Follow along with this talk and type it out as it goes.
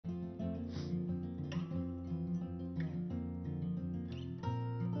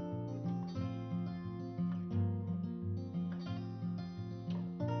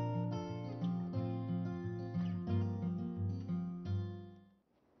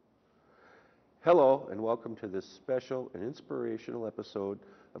Hello, and welcome to this special and inspirational episode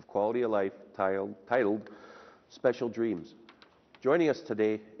of Quality of Life titled Special Dreams. Joining us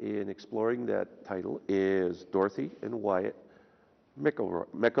today in exploring that title is Dorothy and Wyatt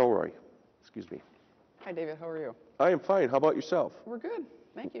McElroy. Excuse me. Hi, David. How are you? I am fine. How about yourself? We're good.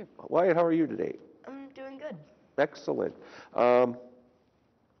 Thank you. Wyatt, how are you today? I'm doing good. Excellent. We're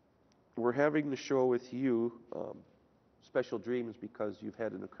having the show with you, Special Dreams, because you've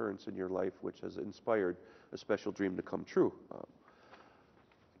had an occurrence in your life which has inspired a special dream to come true. I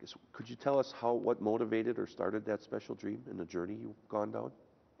guess, could you tell us what motivated or started that special dream and the journey you've gone down?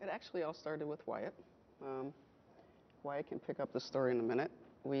 It actually all started with Wyatt. Wyatt can pick up the story in a minute.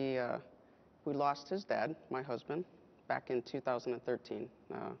 We lost his dad, my husband, back in 2013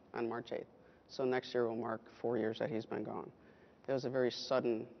 on March 8th. So next year will mark 4 years that he's been gone. It was a very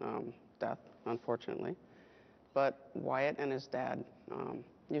sudden death, unfortunately. But Wyatt and his dad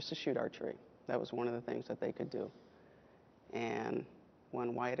used to shoot archery. That was one of the things that they could do. And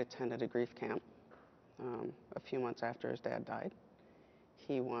when Wyatt attended a grief camp a few months after his dad died,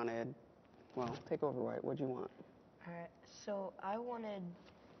 he wanted, well, take over, Wyatt. What'd you want? All right. So I wanted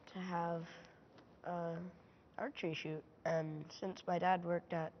to have an archery shoot, and since my dad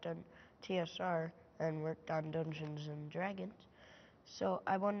worked at TSR and worked on Dungeons and Dragons, so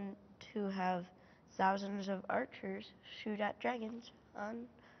I wanted to have thousands of archers shoot at dragons on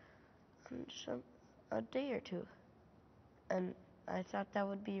a day or two, and I thought that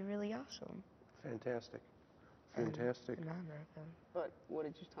would be really awesome. Fantastic. Fantastic. In honor of them. But what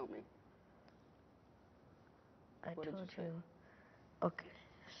did you tell me? What did you say? Okay,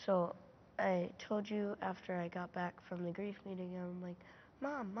 so I told you after I got back from the grief meeting, I'm like,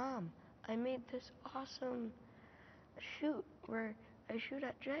 Mom, I made this awesome shoot where I shoot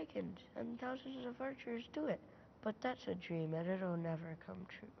at dragons and thousands of archers do it. But that's a dream and it'll never come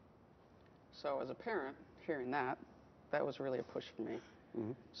true. So as a parent, hearing that was really a push for me.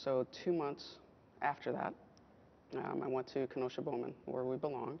 Mm-hmm. So 2 months after that, I went to Kenosha Bowman, where we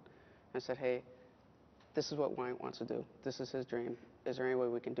belong. I said, hey, this is what Wyatt wants to do. This is his dream. Is there any way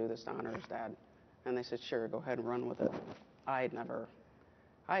we can do this to honor his dad? And they said, sure, go ahead and run with it. I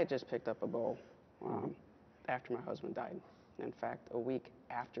had just picked up a bow after my husband died. In fact, a week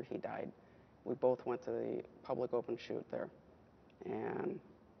after he died, we both went to the public open shoot there. And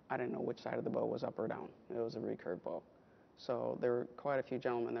I didn't know which side of the bow was up or down. It was a recurve bow. So there were quite a few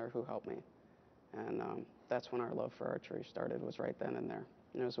gentlemen there who helped me. And that's when our love for archery started, was right then and there.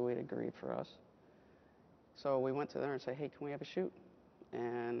 And it was a way to grieve for us. So we went to there and said, hey, can we have a shoot?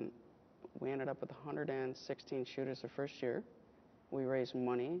 And we ended up with 116 shooters the first year. We raised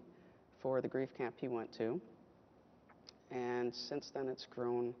money for the grief camp he went to. And since then, it's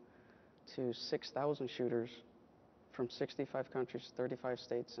grown to 6,000 shooters from 65 countries, 35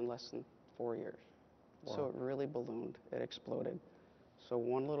 states in less than 4 years. Wow. So it really ballooned. It exploded. So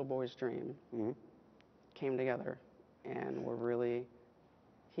one little boy's dream came together, and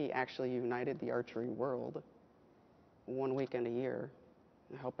he actually united the archery world 1 weekend a year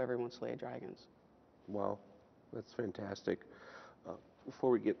and help everyone slay dragons. Wow, that's fantastic.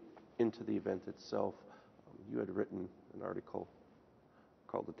 Before we get into the event itself, you had written an article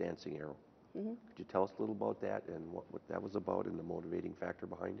called The Dancing Arrow. Mm-hmm. Could you tell us a little about that and what that was about and the motivating factor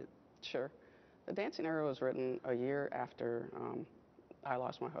behind it? Sure. The Dancing Arrow was written a year after I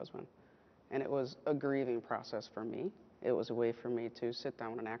lost my husband, and it was a grieving process for me. It was a way for me to sit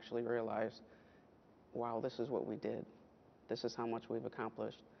down and actually realize, wow, this is what we did. This is how much we've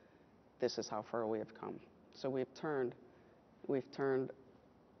accomplished. This is how far we have come. So we've turned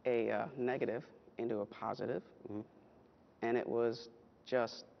a negative into a positive, and it was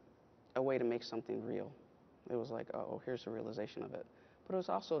just a way to make something real. It was like, oh, here's the realization of it. But it was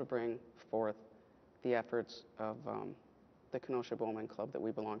also to bring forth the efforts of the Kenosha Bowman Club that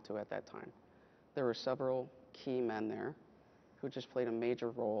we belonged to at that time. There were several key men there who just played a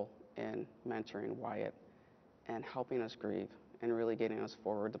major role in mentoring Wyatt and helping us grieve and really getting us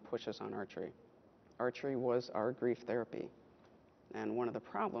forward to push us on archery. Archery was our grief therapy. And one of the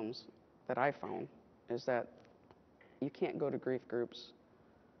problems that I found is that you can't go to grief groups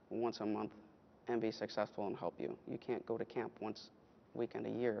once a month and be successful and help you. You can't go to camp once a weekend a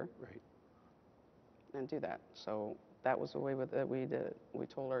year and do that. So that was the way that we did it. We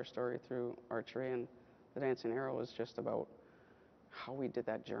told our story through archery, and the Dancing Arrow was just about how we did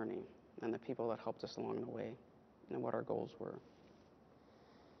that journey and the people that helped us along the way and what our goals were.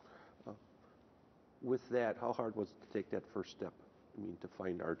 With that, how hard was it to take that first step? I mean, to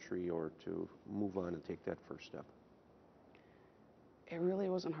find archery or to move on and take that first step? It really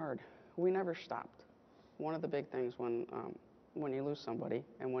wasn't hard. We never stopped. One of the big things when you lose somebody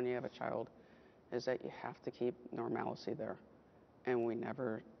and when you have a child is that you have to keep normalcy there. And we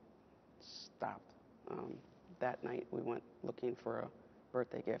never stopped. That night, we went looking for a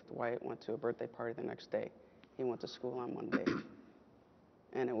birthday gift. Wyatt went to a birthday party the next day. He went to school on Monday.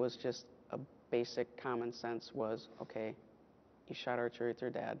 And it was just a basic common sense was, okay, you shot archery with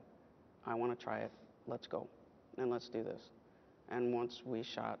your dad. I want to try it. Let's go. And let's do this. And once we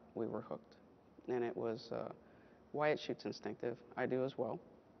shot, we were hooked. And it was, Wyatt shoots instinctive. I do as well.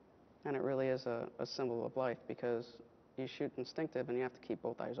 And it really is a symbol of life because you shoot instinctive and you have to keep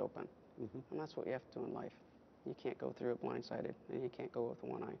both eyes open. And that's what you have to do in life. You can't go through it blindsided, and you can't go with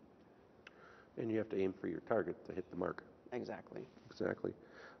one eye. And you have to aim for your target to hit the mark. Exactly. Exactly.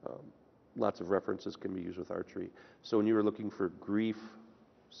 Lots of references can be used with archery. So when you were looking for grief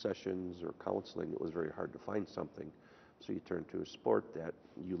sessions or counseling, it was very hard to find something. So you turned to a sport that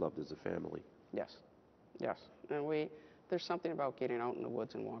you loved as a family. Yes. Yes. And there's something about getting out in the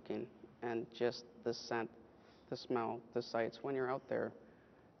woods and walking and just the scent, the smell, the sights. When you're out there,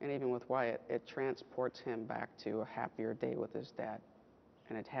 and even with Wyatt, it transports him back to a happier day with his dad.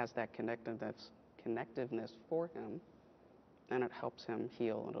 And it has that connectiveness for him, and it helps him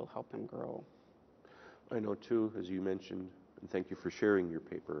heal, and it'll help him grow. I know too, as you mentioned, and thank you for sharing your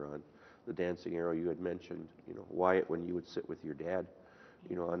paper on the dancing arrow. You had mentioned, Wyatt, when you would sit with your dad,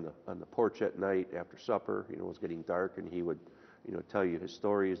 on the porch at night after supper, it was getting dark, and he would, tell you his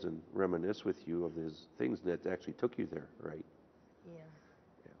stories and reminisce with you of his things that actually took you there, right? Yeah.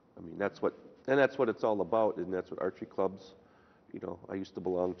 I mean, that's what it's all about, and that's what archery clubs, I used to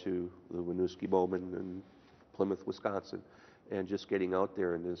belong to the Winooski Bowman in Plymouth, Wisconsin, and just getting out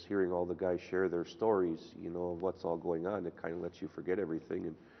there and just hearing all the guys share their stories, of what's all going on, it kind of lets you forget everything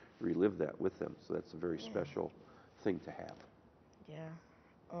and relive that with them. So that's a very special thing to have. Yeah.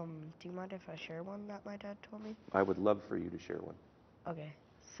 Do you mind if I share one that my dad told me? I would love for you to share one. Okay.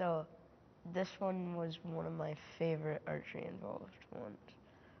 So this one was one of my favorite archery involved ones.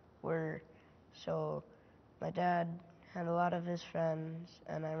 So my dad had a lot of his friends,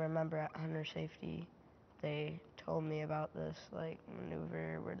 and I remember at hunter safety, they told me about this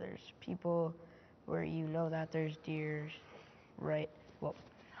maneuver where there's people where that there's deers, right? Well,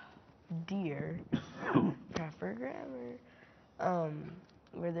 deer, proper grammar.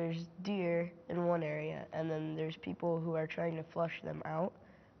 Where there's deer in one area, and then there's people who are trying to flush them out.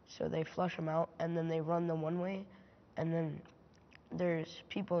 So they flush them out, and then they run them one way, and then there's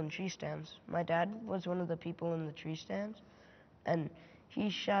people in tree stands. My dad was one of the people in the tree stands, and he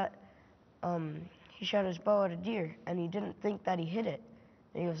shot his bow at a deer, and he didn't think that he hit it.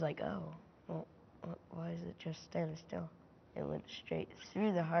 And he was like, oh, well, why is it just standing still? It went straight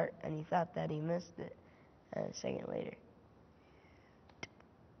through the heart, and he thought that he missed it. And a second later,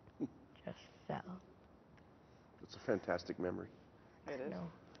 just fell. It's a fantastic memory. It is.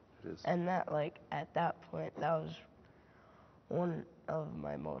 No. It is. And that, at that point, that was one of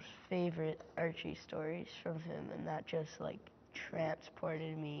my most favorite archery stories from him, and that just,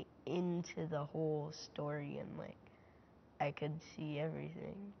 transported me into the whole story, and, I could see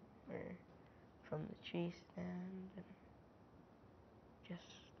everything from the tree stand, and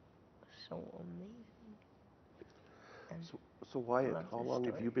just so amazing. And So Wyatt, love how this long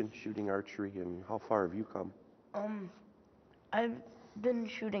have story. you been shooting archery, and how far have you come? I've been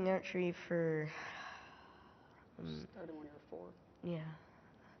shooting archery for, Started when you were 4. yeah.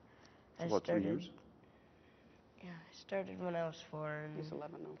 So about 3 years? Yeah, I started when I was 4. And, He's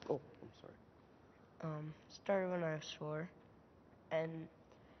 11 now. Oh, I'm sorry. started when I was 4, and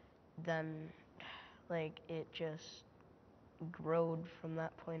then, it just growed from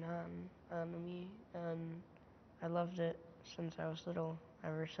that point on me, and I loved it since I was little.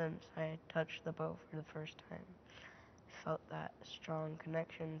 Ever since I touched the bow for the first time, I felt that strong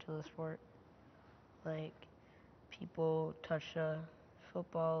connection to the sport. People touch a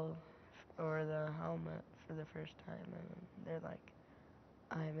football or the helmet for the first time, and they're like,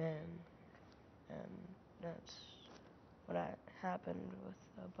 I'm in. And that's what happened with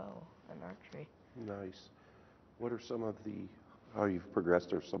the bow and archery. Nice. What are some of how you've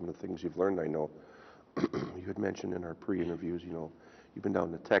progressed, or some of the things you've learned? I know you had mentioned in our pre-interviews, you've been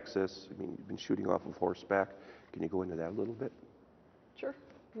down to Texas. I mean, you've been shooting off of horseback. Can you go into that a little bit? Sure.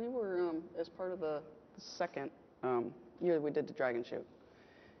 We were, as part of the second year that we did the dragon shoot,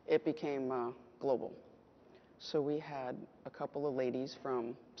 it became global. So we had a couple of ladies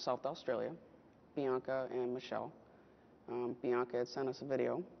from South Australia, Bianca and Michelle. Bianca had sent us a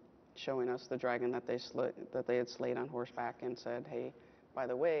video showing us the dragon that they had slayed on horseback, and said, hey, by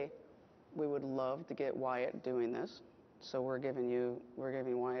the way, we would love to get Wyatt doing this. So we're giving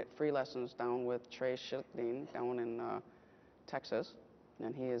Wyatt free lessons down with Trey Schilling down in Texas.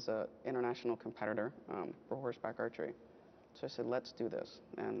 and he is an international competitor for horseback archery. So I said, let's do this.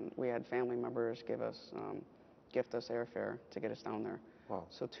 And we had family members gift us airfare to get us down there. Wow.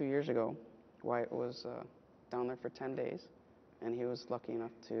 So 2 years ago, Wyatt was down there for 10 days, and he was lucky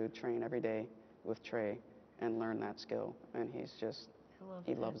enough to train every day with Trey and learn that skill. And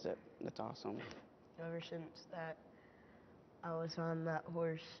he loves it. It's awesome. Ever since that I was on that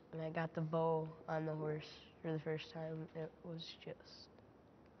horse and I got the bow on the horse for the first time, it was just,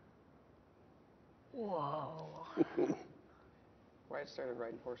 whoa. Wyatt started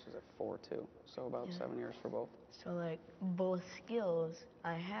riding horses at 4 too, so about 7 years for both. So like both skills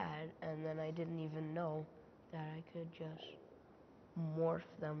I had, and then I didn't even know that I could just morph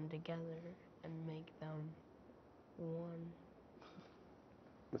them together and make them one.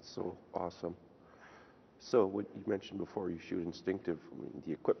 That's so awesome. So what you mentioned before, you shoot instinctive. I mean,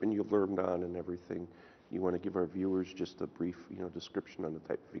 the equipment you learned on and everything. You want to give our viewers just a brief, description on the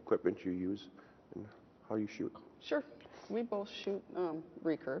type of equipment you use and how you shoot? Sure. We both shoot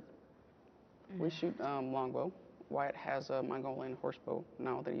recurve. We shoot longbow. Wyatt has a Mongolian horsebow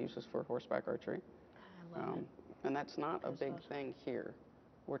now that he uses for horseback archery. I love it. And that's not a big thing here.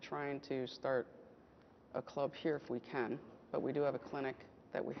 We're trying to start a club here if we can, but we do have a clinic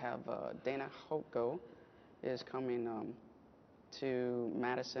that we have. Dana Hotgo is coming to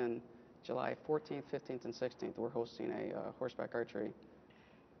Madison July 14th, 15th, and 16th. We're hosting a horseback archery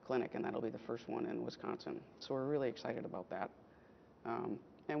clinic, and that'll be the first one in Wisconsin. So we're really excited about that.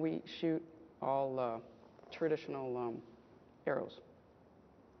 And we shoot all traditional arrows.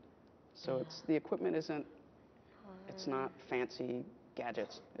 So the equipment it's not fancy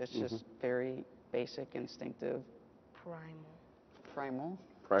gadgets. It's just very basic, instinctive. Primal.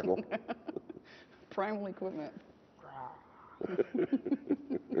 Primal. Primal equipment.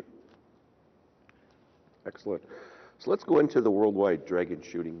 Excellent. So let's go into the Worldwide Dragon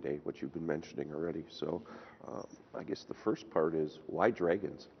Shooting Day, which you've been mentioning already. So I guess the first part is, why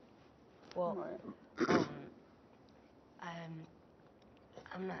dragons? Well,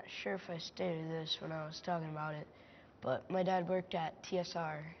 I'm not sure if I stated this when I was talking about it, but my dad worked at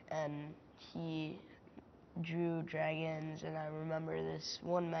TSR, and he drew dragons, and I remember this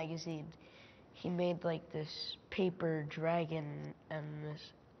one magazine, he made like this paper dragon, and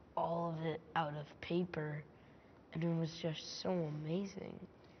all of it out of paper, and it was just so amazing.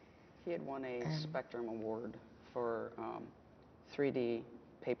 He had won a Spectrum Award for 3D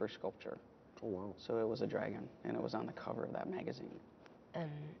paper sculpture. Oh, wow. So it was a dragon, and it was on the cover of that magazine. And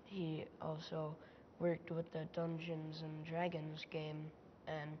he also worked with the Dungeons and Dragons game,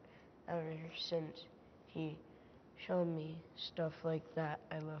 and ever since he showed me stuff like that,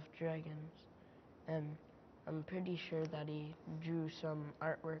 I love dragons. And I'm pretty sure that he drew some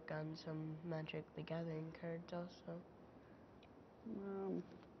artwork on some Magic the Gathering cards also. I'm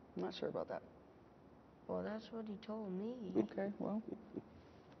not sure about that. Well, that's what he told me. Okay, well,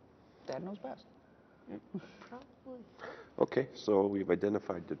 Dad knows best. Probably. Okay, so we've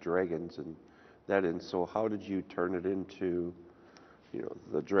identified the dragons and that, and so how did you turn it into,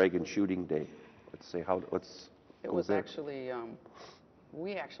 the Dragon Shooting Day? Let's say It was actually,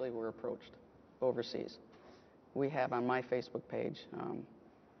 we actually were approached overseas. We have on my Facebook page,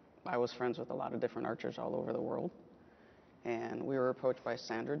 I was friends with a lot of different archers all over the world, and we were approached by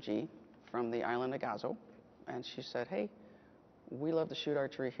Sandra G. from the island of Gazo, and she said, hey, we love to shoot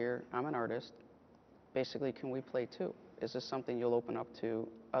archery here. I'm an artist. Basically, can we play too? Is this something you'll open up to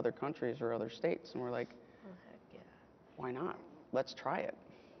other countries or other states? And we're like, Oh, heck yeah. why not? Let's try it.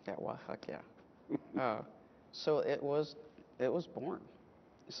 Yeah, well, heck yeah. So it was born.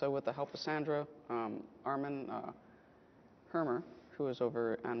 So with the help of Sandra, Armin Hermer, who is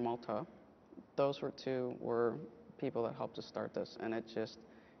over on Malta, those two were people that helped us start this, and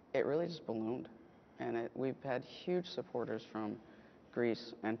it really just ballooned. And we've had huge supporters from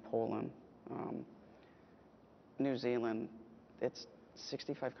Greece and Poland, New Zealand. It's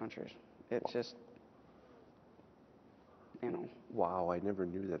 65 countries. It's just, Wow, I never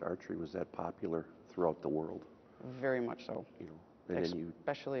knew that archery was that popular throughout the world. very much so. And then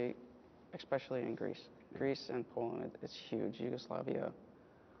Especially in Greece. Greece and Poland, it's huge. Yugoslavia,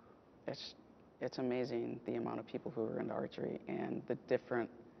 it's amazing the amount of people who are into archery and the different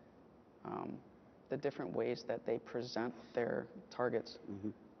ways that they present their targets.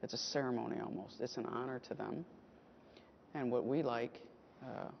 It's a ceremony almost. It's an honor to them. And what we like,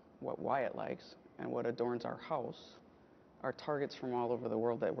 what Wyatt likes, and what adorns our house are targets from all over the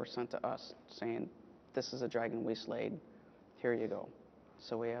world that were sent to us saying, this is a dragon we slayed, here you go.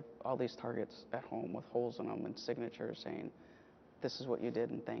 So we have all these targets at home with holes in them and signatures saying, this is what you did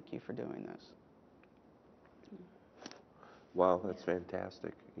and thank you for doing this. Wow, that's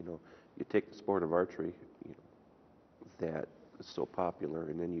fantastic. You know, you take the sport of archery, you know, that is so popular,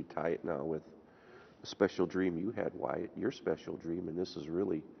 and then you tie it now with a special dream you had, Wyatt, your special dream, and this is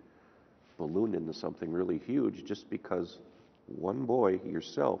really ballooned into something really huge just because one boy,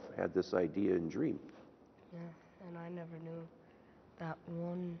 yourself, had this idea and dream. Yeah, and I never knew that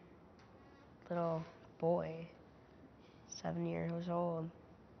one little boy, 7 years old,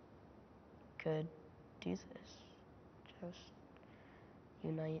 could do this. Just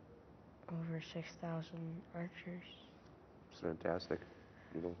unite over 6,000 archers. It's fantastic.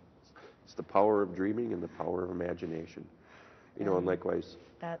 You know, it's the power of dreaming and the power of imagination. You know, and likewise,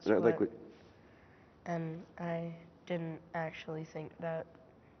 That's and I like what, what, and I didn't actually think that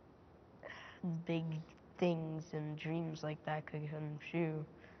big things and dreams like that could come true.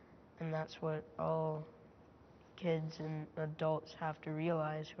 And that's what all kids and adults have to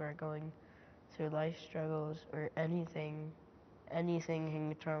realize who are going through life struggles or anything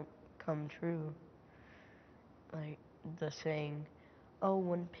can come true. Like the saying, oh,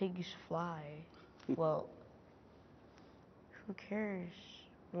 when pigs fly. Well, who cares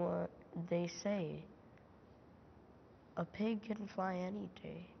what they say? A pig can fly any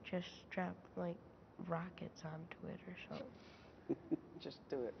day. Just strap like rockets onto it or something. Just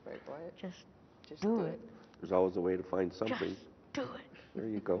do it, right, Wyatt? Just do it. there's always a way to find something. Just do it. There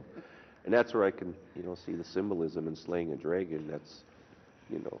you go. And that's where I can, you know, see the symbolism in slaying a dragon. That's,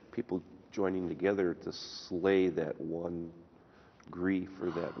 you know, people joining together to slay that one grief or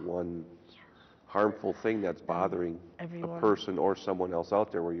that one harmful thing that's bothering a everyone- person or someone else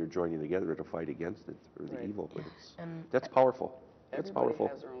out there, where you're joining together to fight against it or the Right. evil. But And that's powerful. That's Everybody powerful.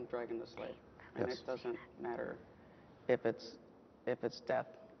 has their own dragon to slay, and Yes. it doesn't matter if it's death,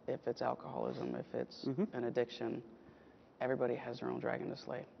 if it's alcoholism, if it's an addiction. Everybody has their own dragon to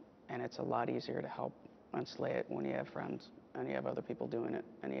slay, and it's a lot easier to help and slay it when you have friends and you have other people doing it,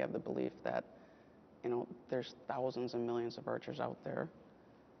 and you have the belief that, you know, there's thousands and millions of archers out there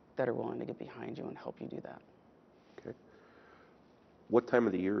that are willing to get behind you and help you do that. Okay. What time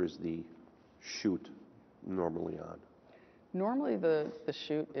of the year is the shoot normally on? Normally, the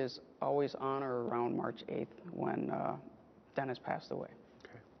shoot is always on or around March 8th when Dennis passed away.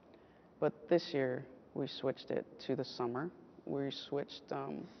 Okay. But this year, we switched it to the summer. We switched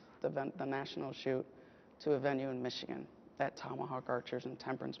the national shoot to a venue in Michigan at Tomahawk Archers in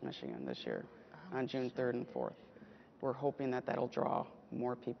Temperance, Michigan this year on June 3rd and 4th. We're hoping that that'll draw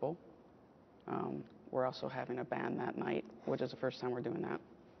more people. We're also having a band that night, which is the first time we're doing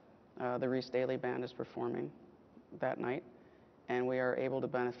that. The Reese Daly Band is performing that night, and we are able to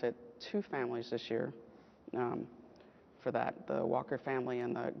benefit 2 families this year for that, the Walker family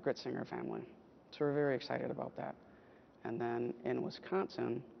and the Gritsinger family. So we're very excited about that. And then in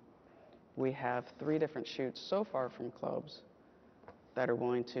Wisconsin, we have 3 different shoots so far from clubs that are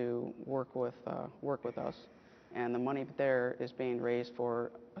willing to work with us. And the money there is being raised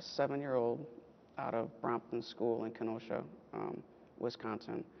for a 7-year-old out of Brompton School in Kenosha,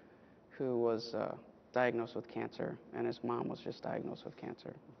 Wisconsin, who was diagnosed with cancer, and his mom was just diagnosed with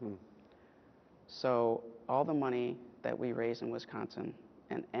cancer. So all the money that we raise in Wisconsin,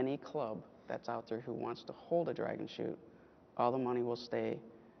 and any club that's out there who wants to hold a dragon shoot, all the money will stay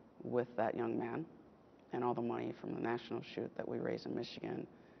with that young man, and all the money from the national shoot that we raise in Michigan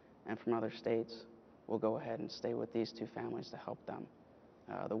and from other states will go ahead and stay with these 2 families to help them.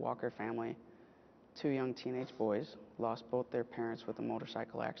 The Walker family, 2 young teenage boys, lost both their parents with a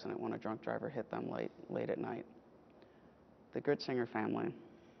motorcycle accident when a drunk driver hit them late at night. The Gritsinger family,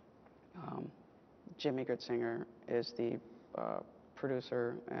 Jimmy Gritsinger is the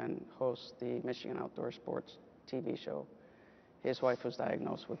producer and hosts the Michigan Outdoor Sports TV show. His wife was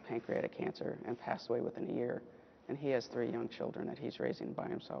diagnosed with pancreatic cancer and passed away within a year, and he has 3 young children that he's raising by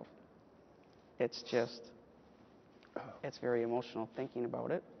himself. It's very emotional thinking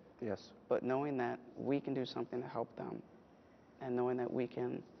about it. Yes. But knowing that we can do something to help them, and knowing that we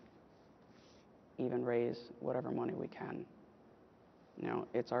can even raise whatever money we can, you know,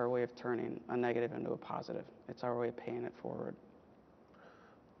 it's our way of turning a negative into a positive. It's our way of paying it forward.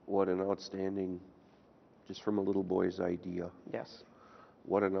 What an outstanding, just from a little boy's idea. Yes.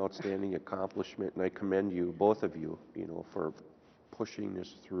 What an outstanding accomplishment, and I commend you, both of you, you know, for pushing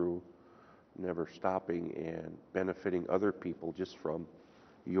this through, never stopping, and benefiting other people just from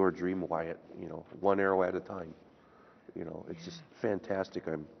your dream, Wyatt, you know, one arrow at a time. You know, it's just fantastic.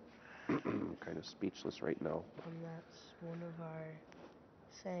 I'm kind of speechless right now. And that's one of our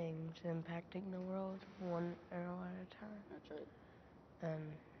sayings, impacting the world one arrow at a time. That's right. And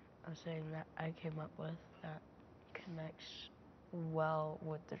a saying that I came up with that connects well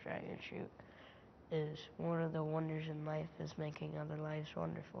with the dragon shoot is one of the wonders in life is making other lives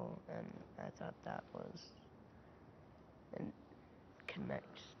wonderful, and I thought that was and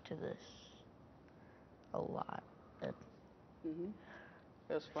connects to this a lot. And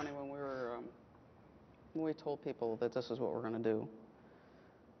It was funny when we told people that this is what we're going to do.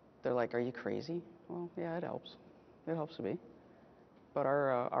 They're like, "Are you crazy?" Well, yeah, it helps. It helps to be. But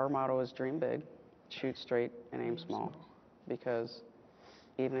our motto is dream big, shoot straight, and aim small. Because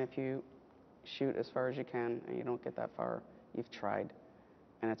even if you shoot as far as you can and you don't get that far, you've tried.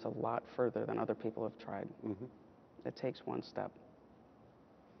 And it's a lot further than other people have tried. It takes one step.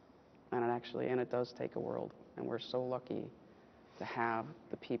 And it does take a world. And we're so lucky to have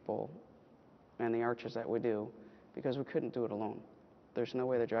the people and the archers that we do, because we couldn't do it alone. There's no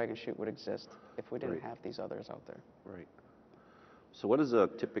way the dragon shoot would exist if we didn't have these others out there. Right. So what does a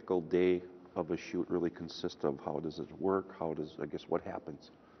typical day of a shoot really consist of? How does it work? What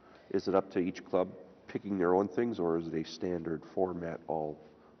happens? Is it up to each club picking their own things, or is it a standard format all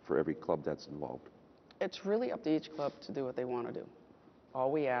for every club that's involved? It's really up to each club to do what they want to do.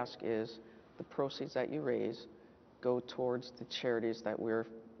 All we ask is the proceeds that you raise go towards the charities that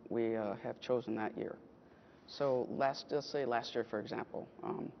we have chosen that year. So let's say last year, for example,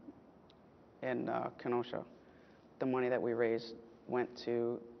 in Kenosha, the money that we raised went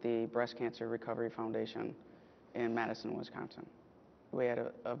to the Breast Cancer Recovery Foundation in Madison, Wisconsin. We had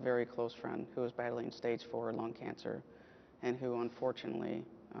a very close friend who was battling stage 4 lung cancer, and who unfortunately,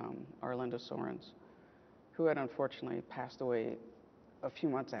 Arlinda Sorens, who had unfortunately passed away a few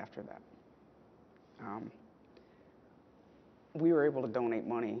months after that. We were able to donate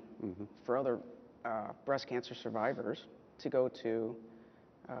money for other breast cancer survivors to go to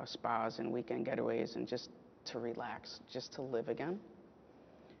spas and weekend getaways and just to relax, just to live again.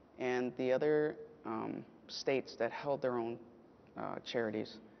 And the other states that held their own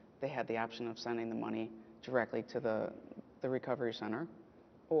charities, they had the option of sending the money directly to the recovery center,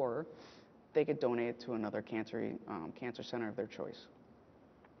 or they could donate it to another cancer center of their choice.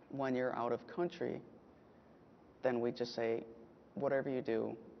 When you're out of country, then we just say, whatever you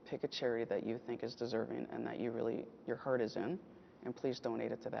do, pick a charity that you think is deserving and that your heart is in, and please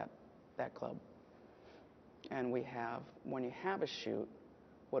donate it to that club. And when you have a shoot,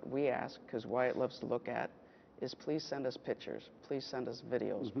 what we ask, because Wyatt loves to look at, is please send us pictures, please send us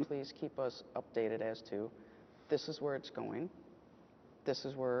videos, please keep us updated as to this is where it's going, this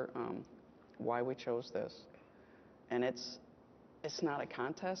is why we chose this. And it's not a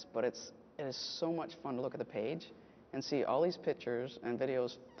contest, but it is so much fun to look at the page and see all these pictures and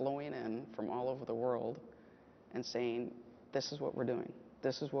videos flowing in from all over the world and saying, this is what we're doing.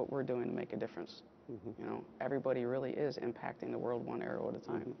 This is what we're doing to make a difference. You know, everybody really is impacting the world one arrow at a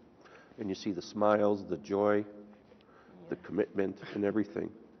time. And you see the smiles, the joy, the commitment, and everything.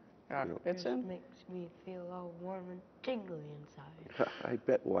 Yeah, You know. it's in. Makes me feel all warm and tingly inside. I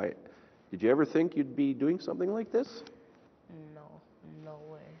bet, Wyatt. Did you ever think you'd be doing something like this? No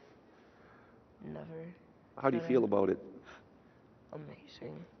way. Never. How do you feel about it?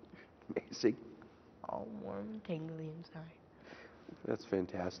 Amazing. Amazing. All warm and tingly inside. That's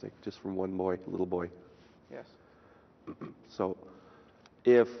fantastic. Just from one boy, little boy. Yes. So,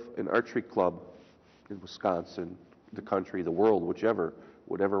 if an archery club in Wisconsin, the country, the world, whichever,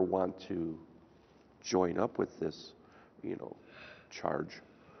 would ever want to join up with this, charge,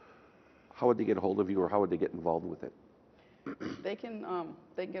 how would they get a hold of you, or how would they get involved with it? They can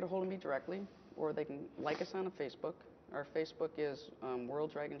get a hold of me directly, or they can like us on Facebook. Our Facebook is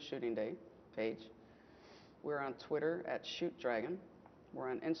World Dragon Shooting Day page. We're on Twitter at Shoot Dragon. We're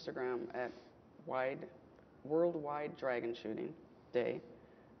on Instagram at Worldwide Dragon Shooting Day,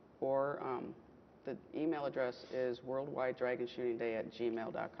 or the email address is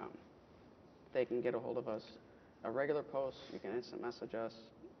worldwidedragonshootingday@gmail.com. They can get a hold of us. A regular post, you can instant message us.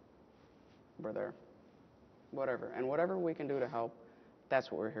 We're there. Whatever. And whatever we can do to help, that's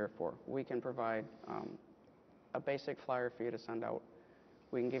what we're here for. We can provide a basic flyer for you to send out.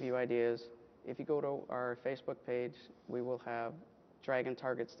 We can give you ideas. If you go to our Facebook page, we will have dragon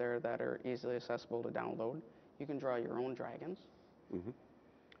targets there that are easily accessible to download. You can draw your own dragons.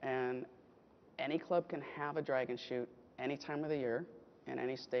 And any club can have a dragon shoot any time of the year, in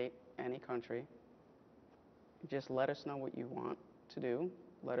any state, any country. Just let us know what you want to do.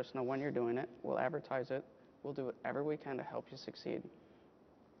 Let us know when you're doing it. We'll advertise it. We'll do whatever we can to help you succeed.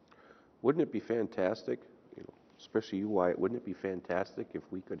 Wouldn't it be fantastic, especially you, Wyatt, wouldn't it be fantastic if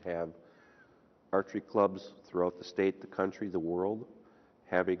we could have archery clubs throughout the state, the country, the world,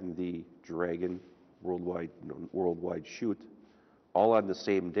 having the Dragon worldwide shoot all on the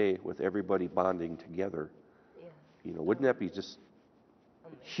same day with everybody bonding together? Yeah. Wouldn't that be just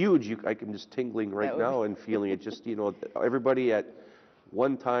huge. I can just tingling right That would now and feeling it. Just, everybody at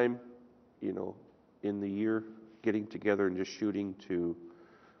one time, in the year, getting together and just shooting to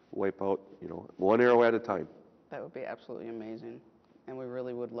wipe out, one arrow at a time. That would be absolutely amazing. And we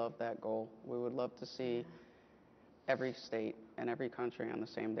really would love that goal. We would love to see every state and every country on the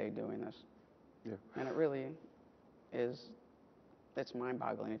same day doing this. Yeah. And it really is, it's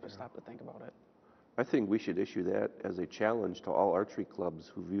mind-boggling if you stop to think about it. I think we should issue that as a challenge to all archery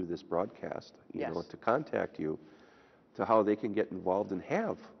clubs who view this broadcast, Yes. to contact you to how they can get involved and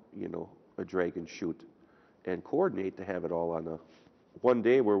have, a dragon shoot and coordinate to have it all on one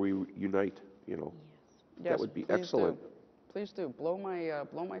day where we unite, That Yes, would be please excellent. do. Please do. Blow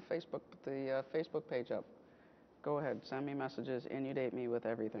my Facebook page up. Go ahead, send me messages, inundate me with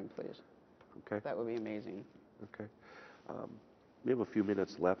everything, please. Okay. That would be amazing. Okay. We have a few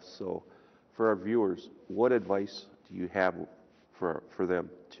minutes left, so for our viewers, what advice do you have for them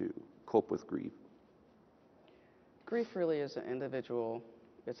to cope with grief? Grief really is an individual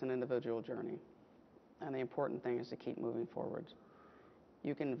journey. And the important thing is to keep moving forward.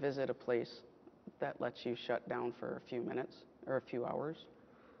 You can visit a place that lets you shut down for a few minutes or a few hours,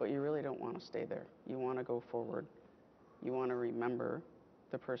 but you really don't want to stay there. You want to go forward. You want to remember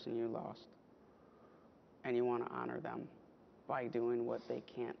the person you lost, and you want to honor them by doing what they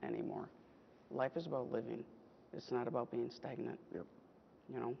can't anymore. Life is about living. It's not about being stagnant. Yep.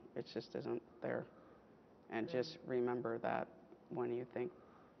 It just isn't there. And just remember that when you think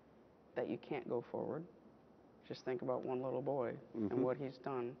that you can't go forward, just think about one little boy and what he's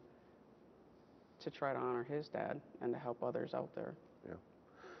done to try to honor his dad and to help others out there. Yeah.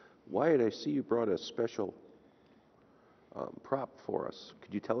 Wyatt, I see you brought a special prop for us.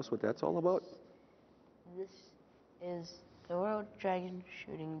 Could you tell us what that's all about? This is the World Dragon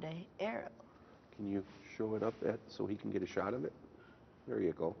Shooting Day arrow. Can you show it up so he can get a shot of it? There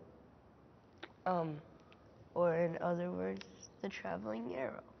you go. Or in other words, the traveling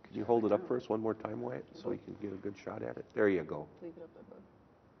arrow. Can you hold it up for us one more time, Wyatt, so we can get a good shot at it? There you go. Leave it up there, bud.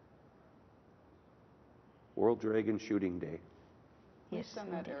 World Dragon Shooting Day. Please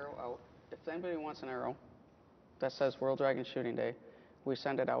send that arrow out. If anybody wants an arrow that says World Dragon Shooting Day, we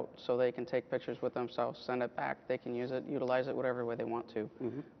send it out so they can take pictures with themselves, send it back, they can use it, utilize it whatever way they want to.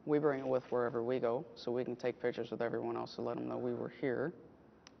 We bring it with wherever we go so we can take pictures with everyone else to let them know we were here.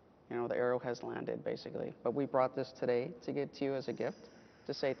 The arrow has landed, basically. But we brought this today to give to you as a gift,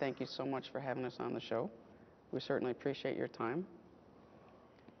 to say thank you so much for having us on the show. We certainly appreciate your time.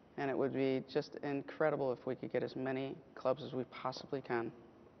 And it would be just incredible if we could get as many clubs as we possibly can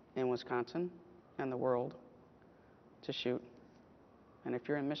in Wisconsin and the world to shoot. And if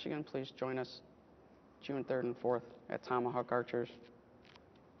you're in Michigan, please join us June 3rd and 4th at Tomahawk Archers.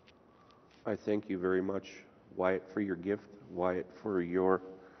 I thank you very much, Wyatt, for your gift. Wyatt, for your...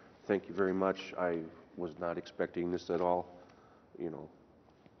 Thank you very much. I was not expecting this at all.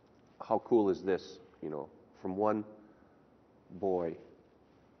 How cool is this? From one boy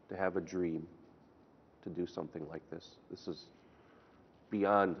to have a dream to do something like this. This is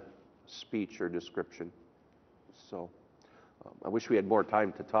beyond speech or description. So I wish we had more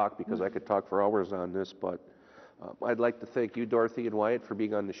time to talk because I could talk for hours on this, but I'd like to thank you, Dorothy and Wyatt, for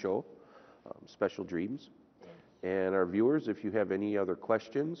being on the show, Special Dreams. And our viewers, if you have any other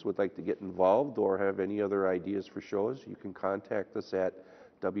questions, would like to get involved, or have any other ideas for shows, you can contact us at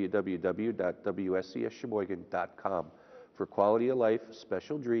www.wscsheboygan.com. For Quality of Life,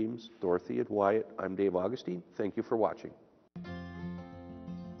 Special Dreams, Dorothy and Wyatt, I'm Dave Augustine. Thank you for watching.